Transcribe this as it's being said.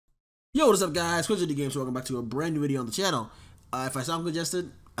Yo, what is up, guys? Quizzy Games. Welcome back to a brand new video on the channel. If I sound congested,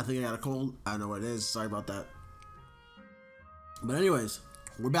 I think I got a cold. I don't know what it is. Sorry about that. But anyways,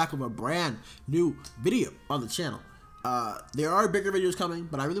 we're back with a brand new video on the channel. There are bigger videos coming,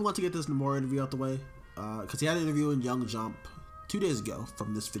 but I really want to get this Nomura interview out the way because he had an interview in Young Jump 2 days ago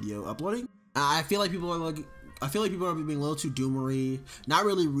from this video uploading. I feel like people are being a little too doomery, not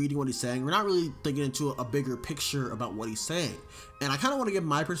really reading what he's saying. We're not really thinking into a bigger picture about what he's saying. And I kind of want to give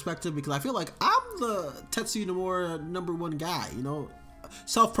my perspective because I feel like I'm the Tetsuya Nomura #1 guy, you know,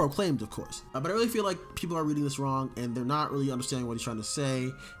 self-proclaimed, of course. But I really feel like people are reading this wrong and they're not really understanding what he's trying to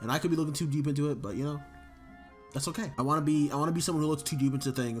say. And I could be looking too deep into it, but you know, that's okay. I want to be someone who looks too deep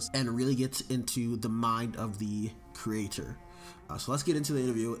into things and really gets into the mind of the creator. So let's get into the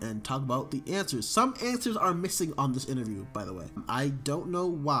interview and talk about the answers. Some answers are missing on this interview, by the way. I don't know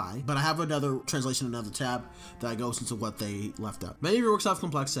why, but I have another translation, another tab that goes into what they left out. Many of your works have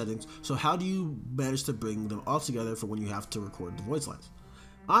complex settings, so how do you manage to bring them all together for when you have to record the voice lines?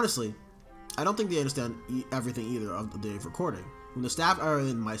 Honestly, I don't think they understand everything either of the day of recording. When the staff other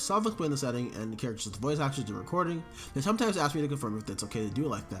than myself explain the setting and the characters the voice actors do recording, they sometimes ask me to confirm if it's okay to do it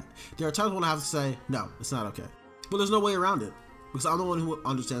like that. There are times when I have to say, no, it's not okay. But there's no way around it, because I'm the one who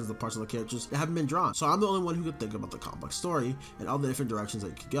understands the parts of the characters that haven't been drawn. So I'm the only one who could think about the complex story and all the different directions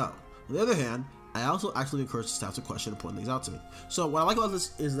that it could go. On the other hand, I also actually encourage the staff to question and point things out to me. So what I like about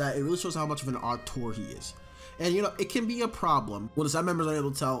this is that it really shows how much of an auteur he is. And you know, it can be a problem when the staff members are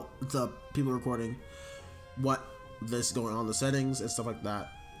able to tell the people recording what this going on in the settings and stuff like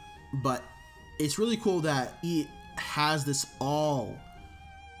that. But it's really cool that he has this all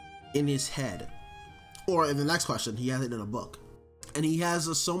in his head. Or in the next question, he has it in a book. And he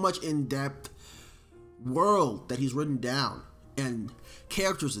has so much in-depth world that he's written down, and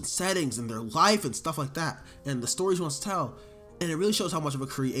characters and settings and their life and stuff like that, and the stories he wants to tell. And it really shows how much of a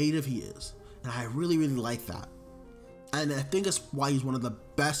creative he is. And I really, really like that. And I think that's why he's one of the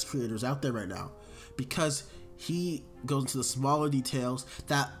best creators out there right now, because he goes into the smaller details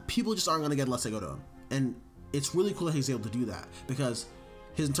that people just aren't going to get unless they go to him. And it's really cool that he's able to do that, because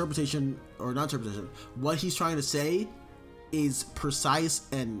his interpretation, or not interpretation, what he's trying to say is precise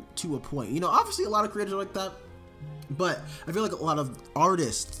and to a point. You know, obviously a lot of creators are like that, but I feel like a lot of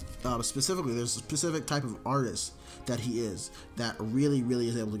artists, specifically, there's a specific type of artist that he is that really, really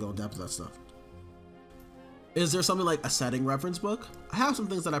is able to go in depth with that stuff. Is there something like a setting reference book? I have some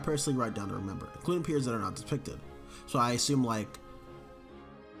things that I personally write down to remember, including periods that are not depicted. So I assume like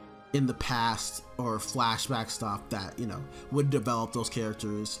in the past or flashback stuff that, you know, would develop those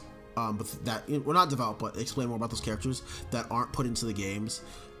characters, but that well, not develop, but explain more about those characters that aren't put into the games,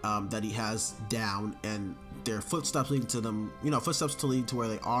 that he has down, and their footsteps leading to them, you know, footsteps to lead to where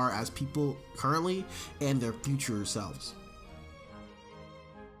they are as people currently and their future selves.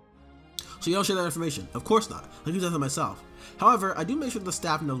 So you don't share that information? Of course not. I do that to myself. However, I do make sure the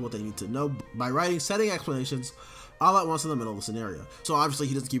staff knows what they need to know by writing setting explanations all at once in the middle of the scenario. So obviously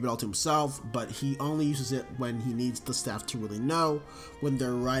he doesn't keep it all to himself, but he only uses it when he needs the staff to really know when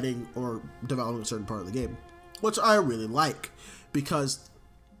they're writing or developing a certain part of the game, which I really like, because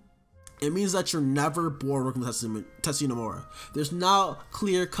it means that you're never bored working with Tetsuya Nomura. There's no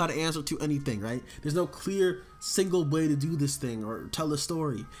clear-cut answer to anything, right? There's no clear single way to do this thing or tell the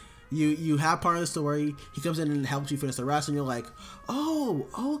story. You have part of the story, he comes in and helps you finish the rest, and you're like, oh,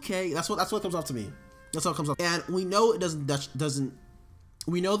 okay. That's what comes off to me. That's how it comes off. And we know it doesn't.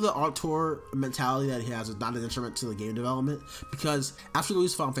 We know the auteur mentality that he has is not an instrument to the game development, because after the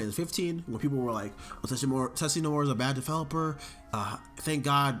release of Final Fantasy 15, when people were like, well, Tetsuya Nomura is a bad developer, thank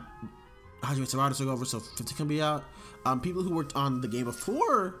God Hajime Tabata took over so 15 can be out. People who worked on the game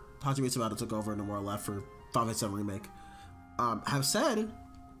before Hajime Tabata took over and Nomura left for Final Fantasy 7 Remake have said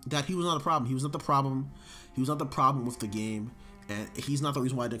that he was not a problem. He was not the problem. He was not the problem with the game, and he's not the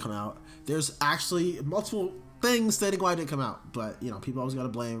reason why it didn't come out. There's actually multiple things stating why it didn't come out, but you know, people always gotta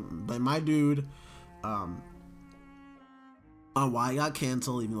blame my dude on why it got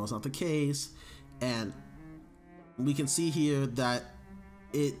canceled, even though it's not the case. And we can see here that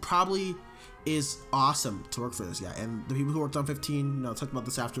it probably is awesome to work for this guy, and the people who worked on 15, you know, talked about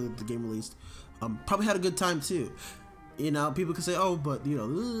this after the game released, probably had a good time too. You know, people could say, oh, but, you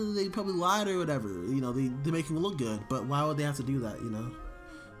know, they probably lied or whatever. You know, they make him look good. But why would they have to do that, you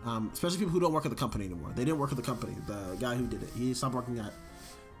know? Especially people who don't work at the company anymore. They didn't work at the company. The guy who did it, he stopped working at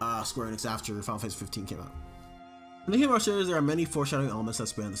Square Enix after Final Fantasy 15 came out. In the Game of series, there are many foreshadowing elements that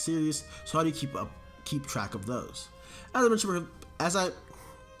span the series. So how do you keep track of those? As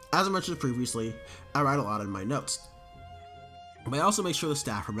I mentioned previously, I write a lot in my notes. But I also make sure the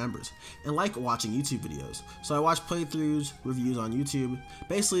staff remembers and like watching YouTube videos. So I watch playthroughs, reviews on YouTube.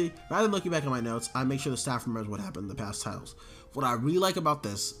 Basically, rather than looking back at my notes, I make sure the staff remembers what happened in the past titles. What I really like about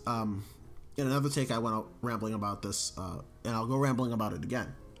this, in another take I went out rambling about this, and I'll go rambling about it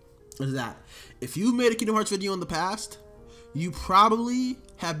again, is that if you made a Kingdom Hearts video in the past, you probably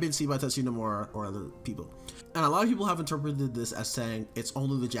have been seen by Tetsuya Nomura or other people. And a lot of people have interpreted this as saying it's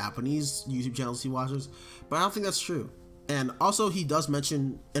only the Japanese YouTube channels he watches, but I don't think that's true. And also, he does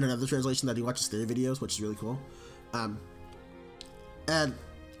mention in another translation that he watches their videos, which is really cool. And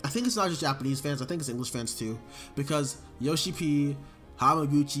I think it's not just Japanese fans, I think it's English fans too, because Yoshi P,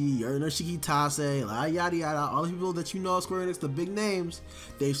 Hamaguchi, Yoshiki Tase, yada yada, all the people that you know at Square Enix, the big names,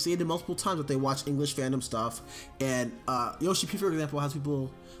 they've stated multiple times that they watch English fandom stuff. And Yoshi P, for example, has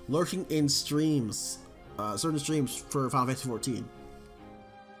people lurking in streams, certain streams for Final Fantasy 14.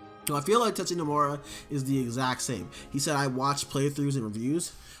 So I feel like Tetsuya Nomura is the exact same. He said, I watch playthroughs and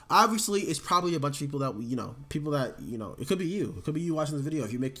reviews. Obviously, it's probably a bunch of people that, people that, it could be you. It could be you watching this video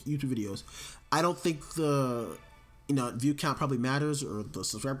if you make YouTube videos. I don't think the, view count probably matters, or the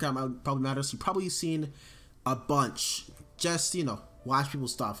subscribe count probably matters. You've probably seen a bunch just, watch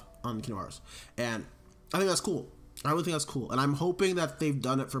people's stuff on Kingdom Hearts. And I think that's cool. I really think that's cool. And I'm hoping that they've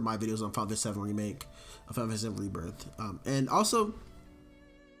done it for my videos on Final Fantasy 7 Remake, Final Fantasy 7 Rebirth. And also,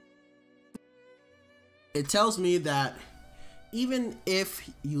 it tells me that even if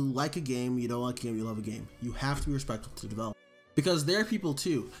you like a game, you don't like a game, you love a game, you have to be respectful to the developer. Because they're people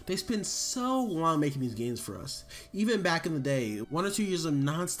too. They spend so long making these games for us. Even back in the day, 1 or 2 years of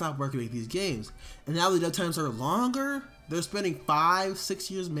non-stop work to make these games. And now the dev times are longer. They're spending 5-6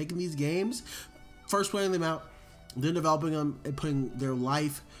 years making these games. First playing them out, then developing them and putting their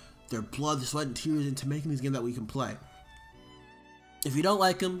life, their blood, their sweat and tears into making these games that we can play. If you don't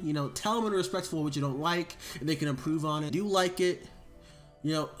like them, tell them in a respectful way what you don't like, and they can improve on it. Do you like it?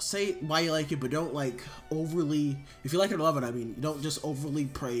 Say why you like it, but don't overly, if you like it or love it, you don't just overly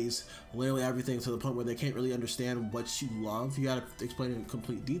praise literally everything to the point where they can't really understand what you love. You gotta explain it in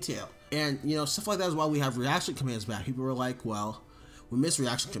complete detail. And, stuff like that is why we have reaction commands back. People were like, well, we miss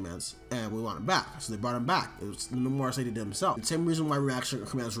reaction commands and we want them back, so they brought them back. It was Nomura said he did himself. The same reason why reaction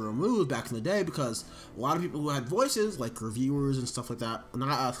commands were removed back in the day, because a lot of people who had voices, like reviewers and stuff like that, not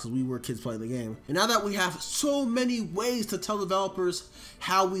us because we were kids playing the game. And now that we have so many ways to tell developers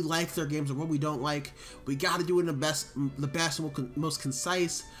how we like their games and what we don't like, we got to do it in the best, most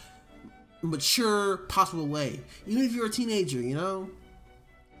concise, mature possible way. Even if you're a teenager,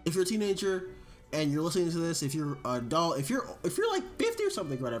 if you're a teenager and you're listening to this, if you're an adult, if you're like 50 or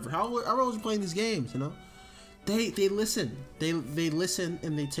something, whatever, how old are you playing these games, they listen, they listen,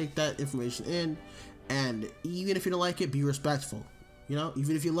 and they take that information in. And even if you don't like it, be respectful,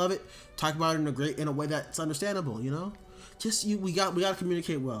 even if you love it, talk about it in a way that's understandable, we gotta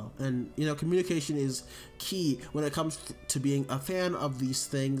communicate well. And communication is key when it comes to being a fan of these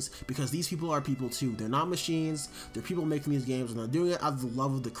things, because these people are people too. They're not machines, they're people making these games, and they're doing it out of the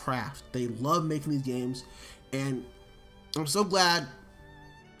love of the craft. They love making these games, and I'm so glad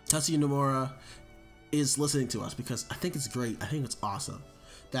Tetsuya Nomura is listening to us, because I think it's great. I think it's awesome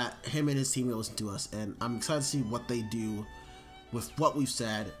that him and his team will listen to us, and I'm excited to see what they do with what we've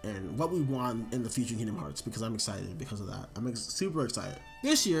said and what we want in the future Kingdom Hearts, because I'm excited because of that. I'm super excited.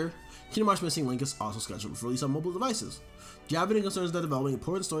 This year, Kingdom Hearts Missing Link is also scheduled for release on mobile devices. If you have any concerns about developing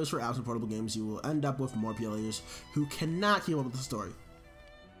important stories for apps and portable games, you will end up with more players who cannot keep up with the story.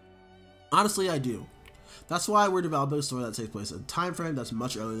 Honestly, I do. That's why we're developing a story that takes place in a time frame that's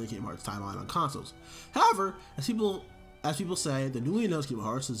much earlier than Kingdom Hearts timeline on consoles. However, as people say, the newly announced Kingdom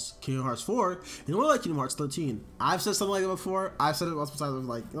Hearts is Kingdom Hearts 4, and more like Kingdom Hearts 13. I've said something like that before. I've said it multiple times.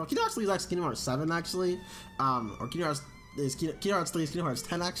 Kingdom Hearts 3 is actually Kingdom Hearts 7, actually. Or Kingdom Hearts 3 is Kingdom Hearts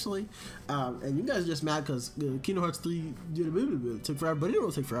 10, actually. And you guys are just mad because Kingdom Hearts 3 took forever, but it didn't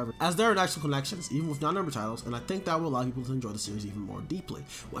really take forever, as there are actual connections, even with non-numbered titles, and I think that will allow people to enjoy the series even more deeply,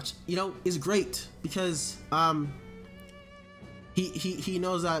 which, is great, because he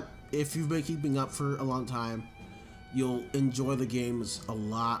knows that if you've been keeping up for a long time, you'll enjoy the games a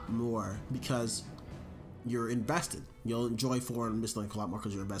lot more because you're invested. You'll enjoy 4 and Missing Link a lot more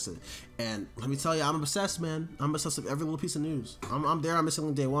because you're invested. And let me tell you, I'm obsessed, man. I'm obsessed with every little piece of news. I'm there on Missing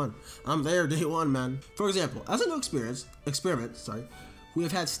Link day 1. I'm there day 1, man. For example, as a new experiment, we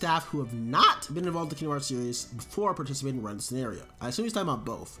have had staff who have not been involved in the Kingdom Hearts series before participating in Run the Scenario. I assume he's talking about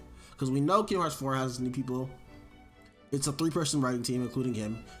both, because we know Kingdom Hearts 4 has new people. It's a 3-person writing team, including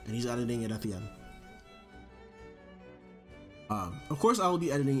him, and he's editing it at the end. Of course, I will be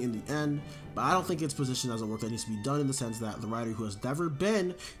editing in the end, but I don't think it's positioned as a work that needs to be done, in the sense that the writer who has never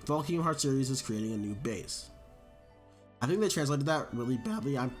been involved in the Kingdom Hearts series is creating a new base. I think they translated that really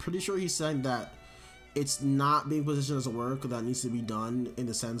badly. I'm pretty sure he's saying that it's not being positioned as a work that needs to be done in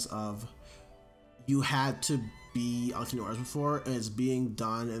the sense of you had to be on Kingdom Hearts before, and it's being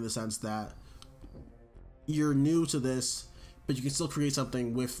done in the sense that you're new to this, but you can still create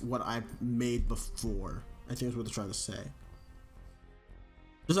something with what I made before. I think that's what they're trying to say.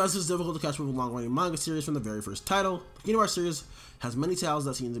 Besides, it's difficult to catch up with a long-running manga series from the very first title. The Kingdom Hearts series has many tales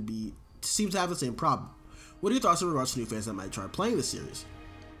that seem to have the same problem. What are your thoughts in regards to new fans that might try playing this series?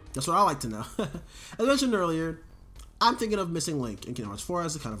 That's what I like to know. As mentioned earlier, I'm thinking of missing Link in Kingdom Hearts 4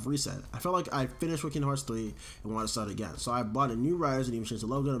 as a kind of reset. I felt like I finished with Kingdom Hearts 3 and wanted to start again, so I bought a new Riders and even changed the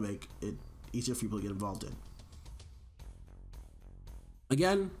logo to make it easier for people to get involved in.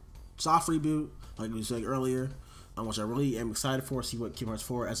 Again, soft reboot, like we were saying earlier, which I really am excited for, see what Kingdom Hearts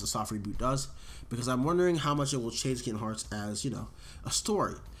 4 as a soft reboot does, because I'm wondering how much it will change Kingdom Hearts as, a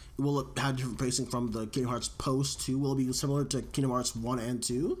story. Will it have different pacing from the Kingdom Hearts post 2? Will it be similar to Kingdom Hearts 1 and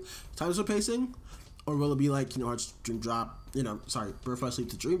 2 types of pacing? Or will it be like Kingdom Hearts Dream Drop, Birth by Sleep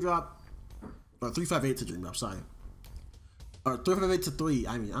to Dream Drop? Or 358 to Dream Drop, sorry. Or 358 to 3,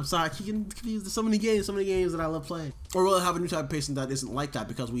 I'm sorry, I keep getting confused. There's so many games that I love playing. Or will it have a new type of pacing that isn't like that?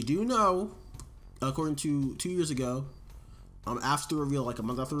 Because we do know, according to 2 years ago, after the reveal, like a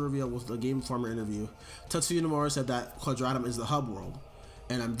month after the reveal with the Game Informer interview, Tetsuya Nomura said that Quadratum is the hub world.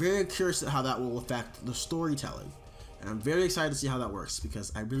 And I'm very curious at how that will affect the storytelling. And I'm very excited to see how that works,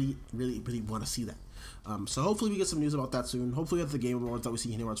 because I really, really, really want to see that. So hopefully we get some news about that soon. Hopefully at the Game Awards that we see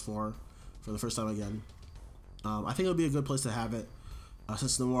Kingdom Hearts 4 for the first time again. I think it'll be a good place to have it,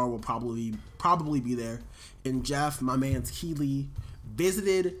 since Nomura will probably be there. And Jeff, my man Keeley,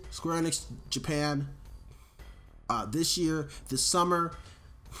 visited Square Enix Japan this summer,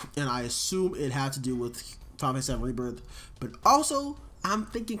 and I assume it had to do with Final Fantasy VII Rebirth, but also I'm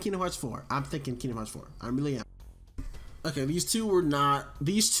thinking Kingdom Hearts 4. I really am. Okay, these two were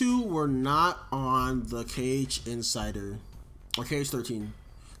not on the Cage Insider or Cage 13.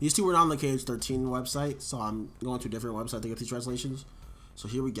 These two were not on the Cage 13 website, so I'm going to a different website to get these translations. So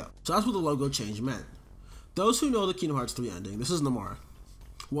here we go. So that's what the logo change meant. Those who know the Kingdom Hearts 3 ending, this is Nomura,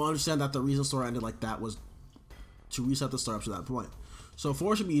 will understand that the reason the story ended like that was to reset the story up to that point. So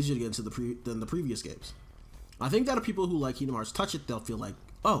 4 should be easier to get into than the previous games. I think that if people who like Kingdom Hearts touch it, they'll feel like,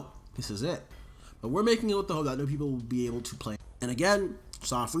 oh, this is it. But we're making it with the hope that new people will be able to play. And again,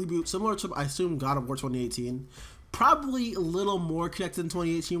 soft reboot, similar to, I assume, God of War 2018. Probably a little more connected than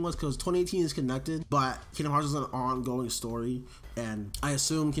 2018 was, because 2018 is connected, but Kingdom Hearts is an ongoing story. And I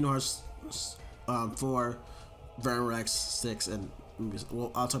assume Kingdom Hearts 4, Verum Rex, 6, and,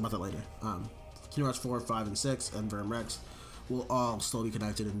 well, I'll talk about that later. Kingdom Hearts 4, 5, and 6, and Verum Rex will all still be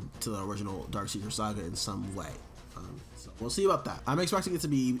connected into the original Dark Seeker saga in some way. So we'll see about that. I'm expecting it to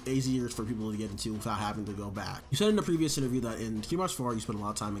be easier for people to get into without having to go back. You said in a previous interview that in Kingdom Hearts 4 you spent a lot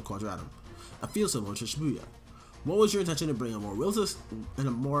of time in Quadratum. I feel similar to Shibuya. What was your intention to bring a more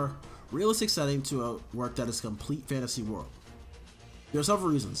realistic setting to a work that is a complete fantasy world? There are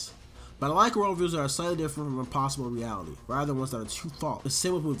several reasons, but I like worldviews that are slightly different from a possible reality, rather than ones that are too false. It's the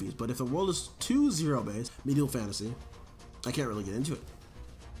same with movies, but if the world is too zero-based, medieval fantasy, I can't really get into it.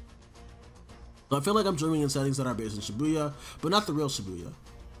 So I feel like I'm dreaming in settings that are based in Shibuya, but not the real Shibuya.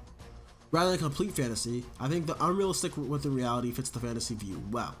 Rather than complete fantasy, I think the unrealistic with the reality fits the fantasy view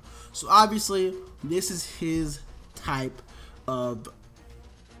well. So obviously, this is his type of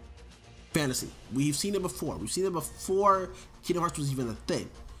fantasy. We've seen it before. We've seen it before Kingdom Hearts was even a thing.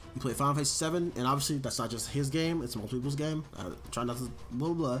 You play Final Fantasy VII, and obviously that's not just his game, it's multiple people's game. I try not to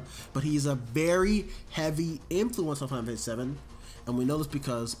blah blah, but he's a very heavy influence on Final Fantasy VII, and we know this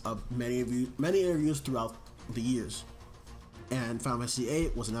because of many interviews throughout the years. And Final Fantasy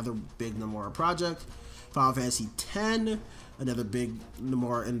VIII was another big Nomura project. Final Fantasy X, another big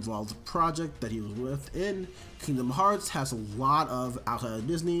Nomura involved project that he was within. Kingdom Hearts has a lot of outside of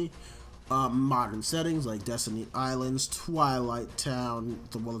Disney modern settings like Destiny Islands, Twilight Town,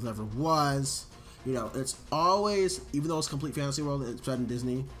 The World That Never Was. It's always, even though it's a complete fantasy world, it's set in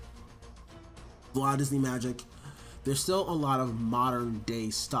Disney, a lot of Disney magic, there's still a lot of modern day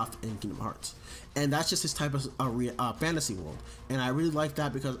stuff in Kingdom Hearts. And that's just his type of fantasy world. And I really like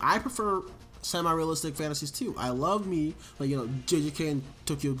that because I prefer semi-realistic fantasies too. I love me, like, JJK and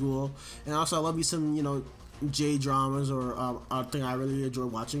Tokyo Ghoul. And also I love me some, J-dramas or a thing I really enjoy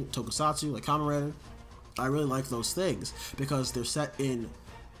watching, Tokusatsu, like Kamen Rider. I really like those things because they're set in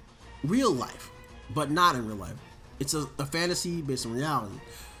real life, but not in real life. It's a fantasy based on reality.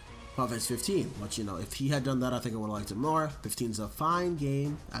 Final Fantasy 15, which, if he had done that, I think I would have liked it more. 15 is a fine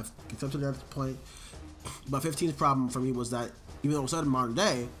game. I've accepted that at this point. But 15's problem for me was that, even though it was set in modern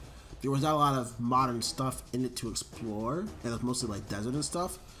day, there was not a lot of modern stuff in it to explore, and it was mostly like desert and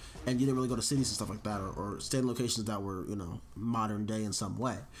stuff, and you didn't really go to cities and stuff like that, or stay in locations that were, you know, modern day in some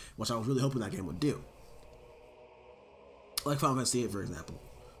way, which I was really hoping that game would do. Like Final Fantasy VIII, for example.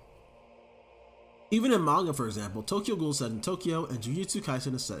 Even in manga, for example, Tokyo Ghoul is set in Tokyo, and Jujutsu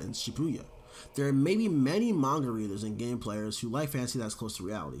Kaisen is set in Shibuya. There may be many manga readers and game players who like fantasy that's close to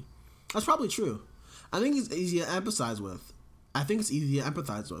reality. That's probably true. I think it's easy to empathize with.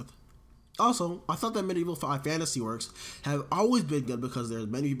 Also, I thought that medieval fantasy works have always been good because there's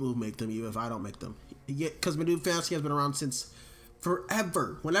many people who make them, even if I don't make them. Because medieval fantasy has been around since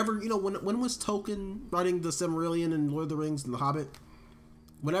forever. Whenever, you know, when was Tolkien writing the Silmarillion and Lord of the Rings and The Hobbit?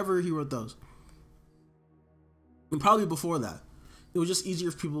 Whenever he wrote those. And probably before that. It was just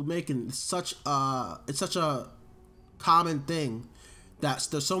easier for people to make, and it's such a common thing that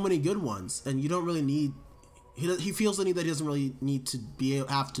there's so many good ones, and you don't really need. He feels the need that he doesn't really need to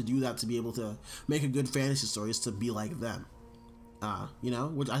have to do that to be able to make a good fantasy story, is to be like them. You know,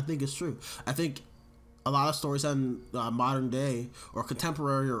 which I think is true. I think a lot of stories in modern day or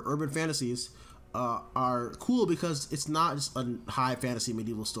contemporary or urban fantasies are cool because it's not just a high fantasy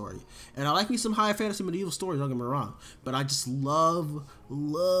medieval story. And I like me some high fantasy medieval stories, don't get me wrong, but I just love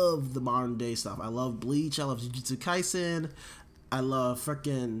the modern day stuff. I love Bleach, I love Jujutsu Kaisen, I love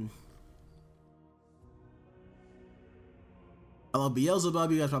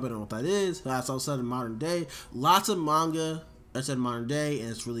Beelzebub. You guys probably don't know what that is. That's all set in modern day. Lots of manga that's in modern day, and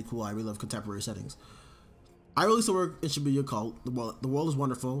it's really cool. I really love contemporary settings. I released a work in Shibuya called The World is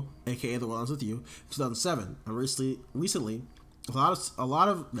Wonderful, aka The World Ends With You, in 2007. And recently a lot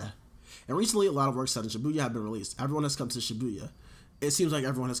of works set in Shibuya have been released. Everyone has come to Shibuya. It seems like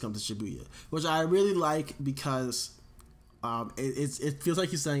everyone has come to Shibuya, which I really like because it feels like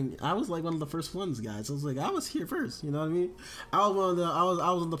he's saying I was like one of the first ones, guys. I was like, I was here first. You know what I mean? I was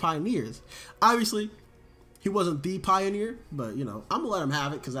one of the pioneers. Obviously, he wasn't the pioneer, but you know, I'm gonna let him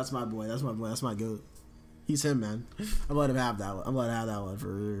have it because that's my boy. That's my goat. He's him, man. I'm letting him have that one. I'm letting him have that one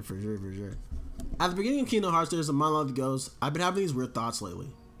for sure. At the beginning of Kingdom Hearts, there's a monologue that goes, I've been having these weird thoughts lately.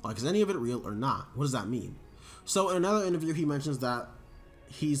 Like, is any of it real or not? What does that mean? So in another interview, he mentions that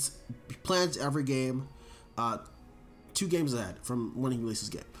he plans every game 2 games ahead from when he releases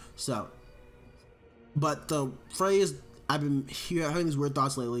game. So, but the phrase, I've been having these weird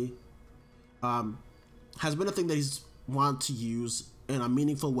thoughts lately, has been a thing that he's wanted to use in a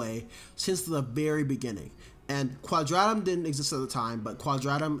meaningful way since the very beginning. And Quadratum didn't exist at the time, but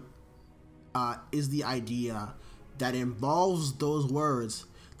Quadratum is the idea that involves those words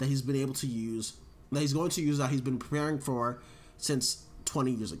that he's been able to use, that he's going to use, that he's been preparing for since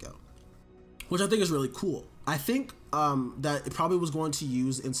 20 years ago, which I think is really cool. I think that it probably was going to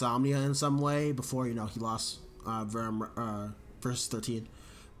use Insomnia in some way before, you know, he lost versus 13,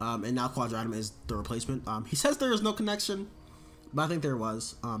 and now Quadratum is the replacement. He says there is no connection, but I think there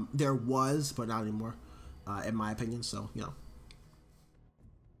was. There was, but not anymore, in my opinion. So, you know.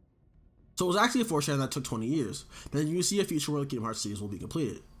 So it was actually a foreshadowing that took 20 years. Then you see a future where the Kingdom Hearts series will be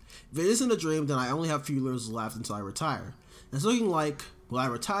completed. If it isn't a dream, then I only have a few years left until I retire. And it's looking like, will I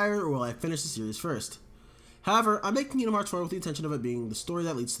retire or will I finish the series first? However, I'm making Kingdom Hearts 4 with the intention of it being the story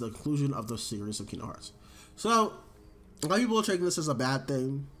that leads to the conclusion of the series of Kingdom Hearts. So, a lot of people are taking this as a bad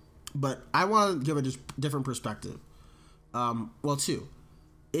thing, but I want to give a different perspective. Well, 2.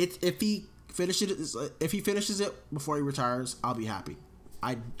 If he finishes it before he retires, I'll be happy.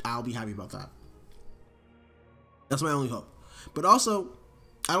 I'll be happy about that. That's my only hope. But also,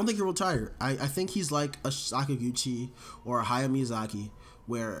 I don't think he'll retire. I think he's like a Sakaguchi or a Hayao Miyazaki,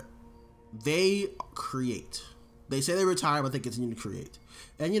 where they create. They say they retire, but they continue to create.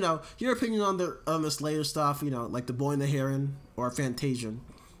 And you know, your opinion on this later stuff, you know, like The Boy and the Heron or Fantasian,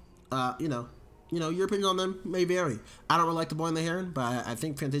 you know, your opinion on them may vary. I don't really like The Boy and the Heron, but I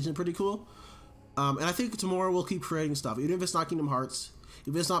think Fantasian is pretty cool. And I think tomorrow we'll keep creating stuff, even if it's not Kingdom Hearts,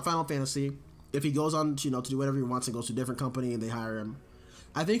 if it's not Final Fantasy, if he goes on, you know, to do whatever he wants and goes to a different company and they hire him,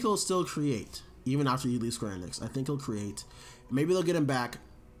 I think he'll still create, even after he leaves Square Enix. I think he'll create. Maybe they'll get him back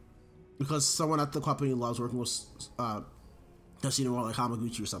because someone at the company loves working with Yoshino, like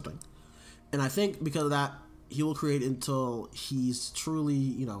Hamaguchi or something. And I think because of that, he will create until he's truly,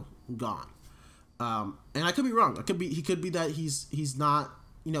 you know, gone. And I could be wrong. He could be that he's not,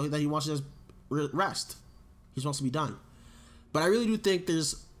 you know, that he wants to just rest. He wants to be done. But I really do think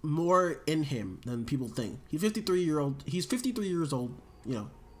there's more in him than people think. He's 53 years old, you know,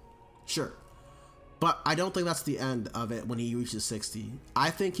 sure. But I don't think that's the end of it when he reaches 60.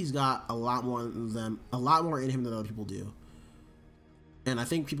 I think he's got a lot more in him than other people do. And I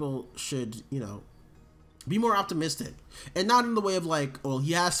think people should, you know, Be more optimistic, and not in the way of like, well,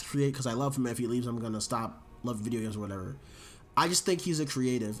 he has to create because I love him. If he leaves, I'm gonna stop loving video games or whatever. I just think he's a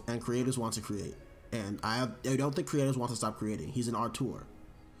creative, and creators want to create, and I don't think creators want to stop creating. He's an auteur,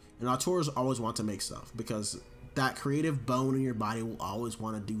 and auteurs always want to make stuff because that creative bone in your body will always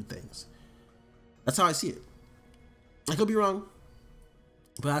want to do things. That's how I see it. I could be wrong,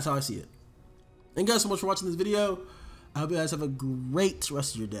 but that's how I see it. Thank you guys so much for watching this video. I hope you guys have a great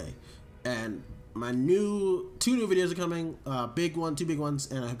rest of your day. And my two new videos are coming, two big ones,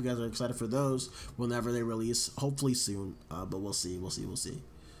 and I hope you guys are excited for those whenever they release, hopefully soon, but we'll see.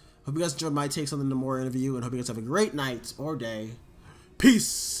 Hope you guys enjoyed my takes on the Nomura interview, and hope you guys have a great night or day.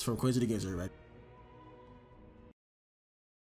 Peace from Quincy the Games, everybody.